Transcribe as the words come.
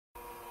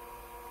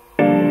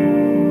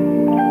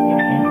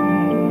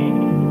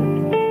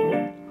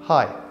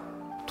Hi,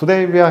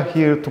 today we are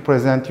here to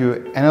present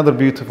you another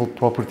beautiful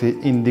property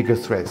in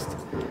Diggers Rest.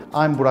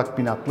 I'm Burak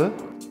Binatlı.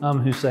 I'm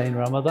Hussein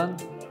Ramadan.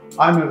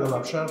 I'm Erdal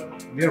Afshar.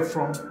 We are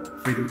from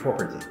Freedom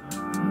Property.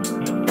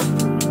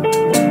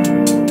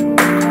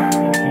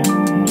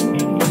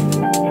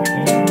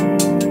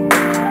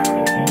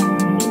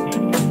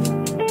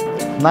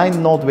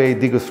 Nine Nodeway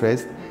Diggers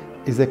Rest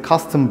is a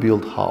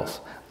custom-built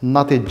house,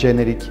 not a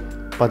generic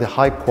but a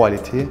high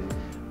quality,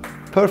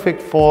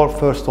 perfect for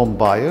first-home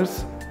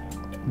buyers,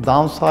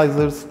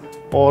 downsizers,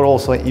 or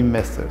also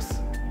investors.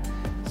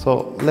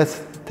 So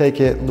let's take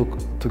a look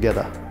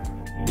together.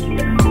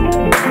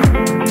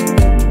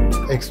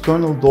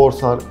 External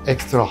doors are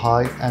extra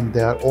high and they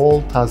are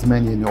all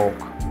Tasmanian oak.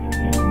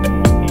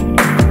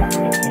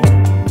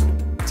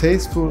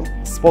 Tasteful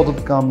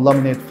spotted gum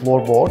laminate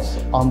floorboards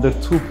under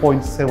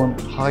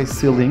 2.7 high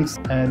ceilings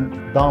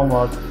and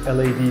downward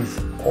LEDs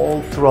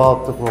all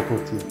throughout the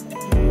property.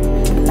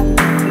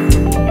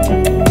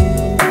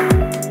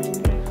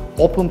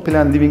 Open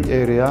plan living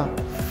area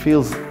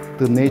fills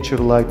the nature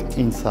light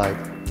inside,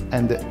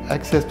 and the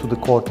access to the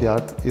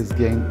courtyard is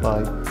gained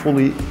by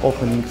fully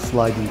opening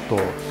sliding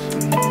doors.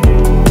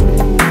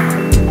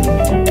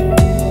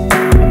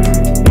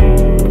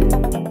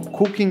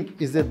 Cooking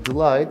is a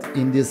delight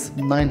in these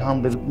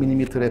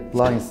 900mm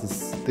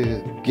appliances,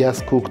 the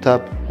gas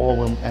cooktop,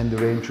 oven and the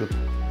range hood,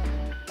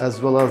 as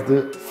well as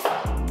the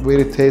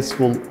very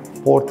tasteful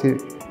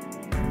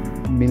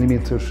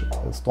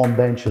 40mm stone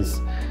benches.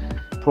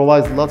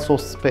 Provides lots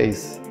of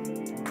space.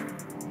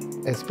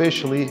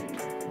 Especially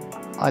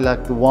I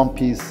like the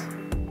one-piece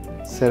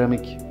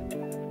ceramic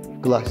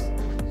glass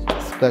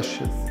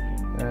splashes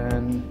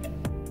and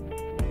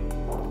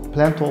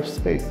plenty of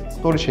space,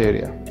 storage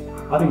area.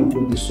 I think it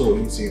will be so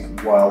easy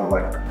while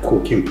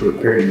cooking,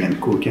 preparing and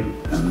cooking,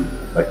 and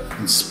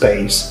in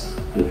space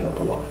will help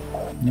a lot.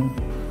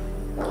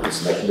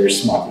 It's very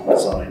smart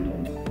design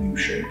and new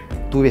shape.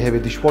 Do we have a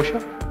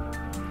dishwasher?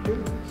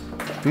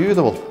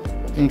 Beautiful.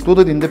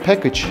 Included in the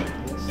package.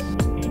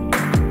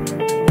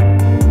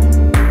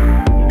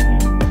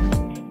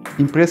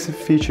 Impressive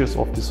features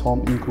of this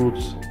home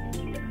includes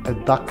a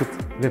ducted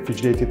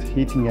refrigerated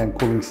heating and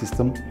cooling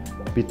system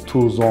with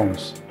 2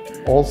 zones.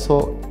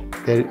 Also,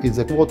 there is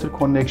a water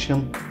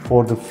connection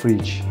for the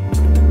fridge.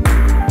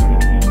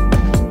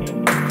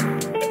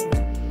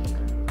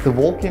 The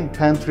walk-in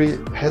pantry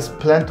has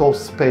plenty of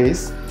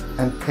space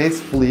and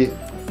tastefully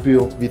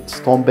built with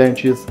stone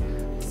benches,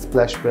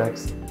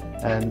 splashbacks,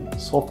 and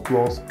soft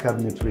close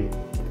cabinetry.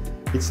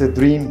 It's a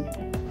dream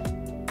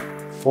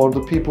for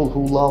the people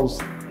who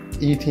loves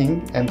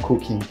eating and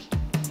cooking.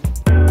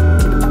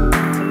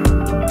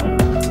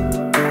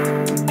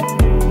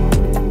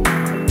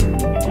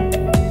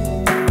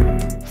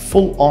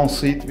 Full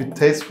ensuite with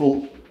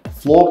tasteful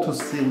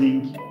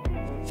floor-to-ceiling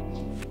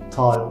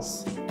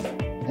tiles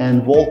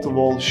and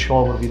wall-to-wall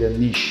shower with a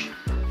niche.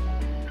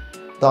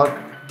 Dark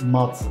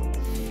matte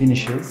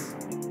finishes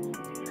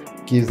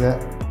gives a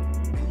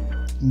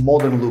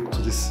modern look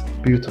to this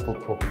beautiful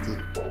property,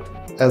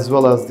 as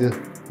well as the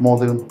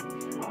modern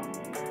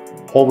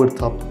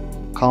overtop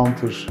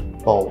counter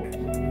bowl.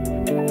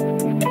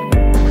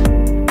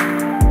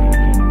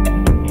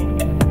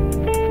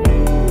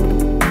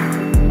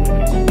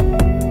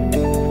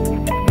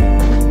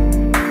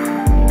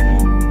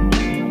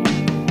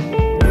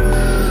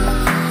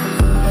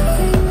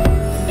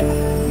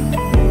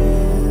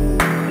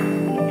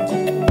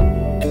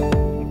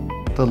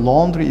 The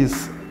laundry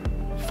is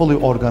fully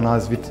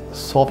organized with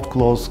soft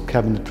close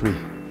cabinetry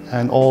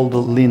and all the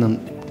linen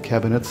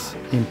cabinets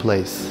in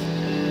place.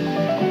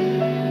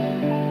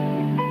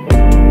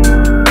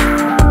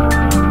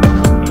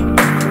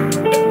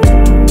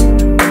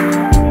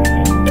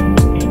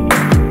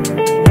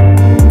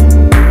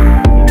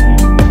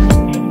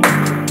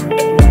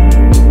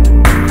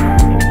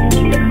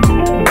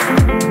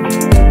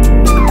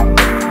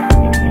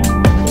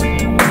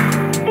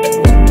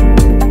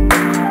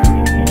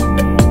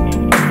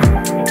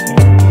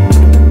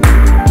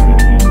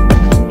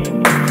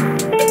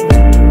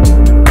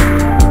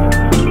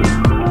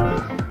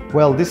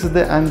 Well, this is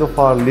the end of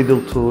our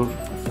little tour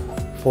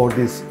for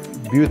this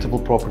beautiful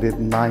property at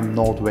 9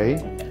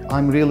 Nodeway.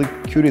 I'm really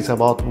curious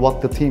about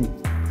what the team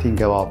think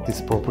about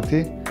this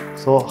property.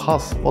 So,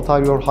 Has, what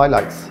are your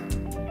highlights?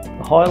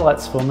 The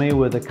highlights for me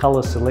were the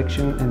colour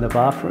selection in the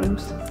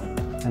bathrooms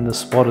and the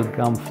spotted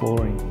gum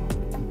flooring.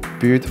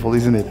 Beautiful,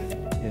 isn't it?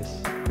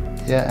 Yes.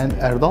 Yeah, and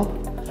Erdal?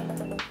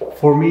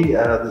 For me,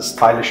 the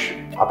stylish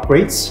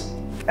upgrades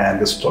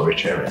and the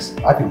storage areas.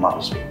 I think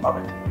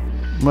love it.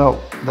 Well,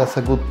 that's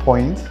a good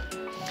point.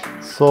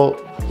 So,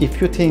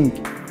 if you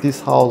think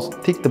this house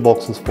ticked the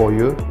boxes for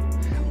you,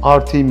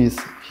 our team is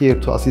here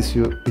to assist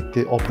you with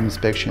the open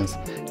inspections.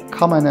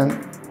 Come in and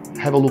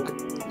have a look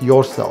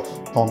yourself.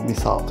 Don't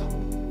miss out.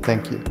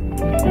 Thank you.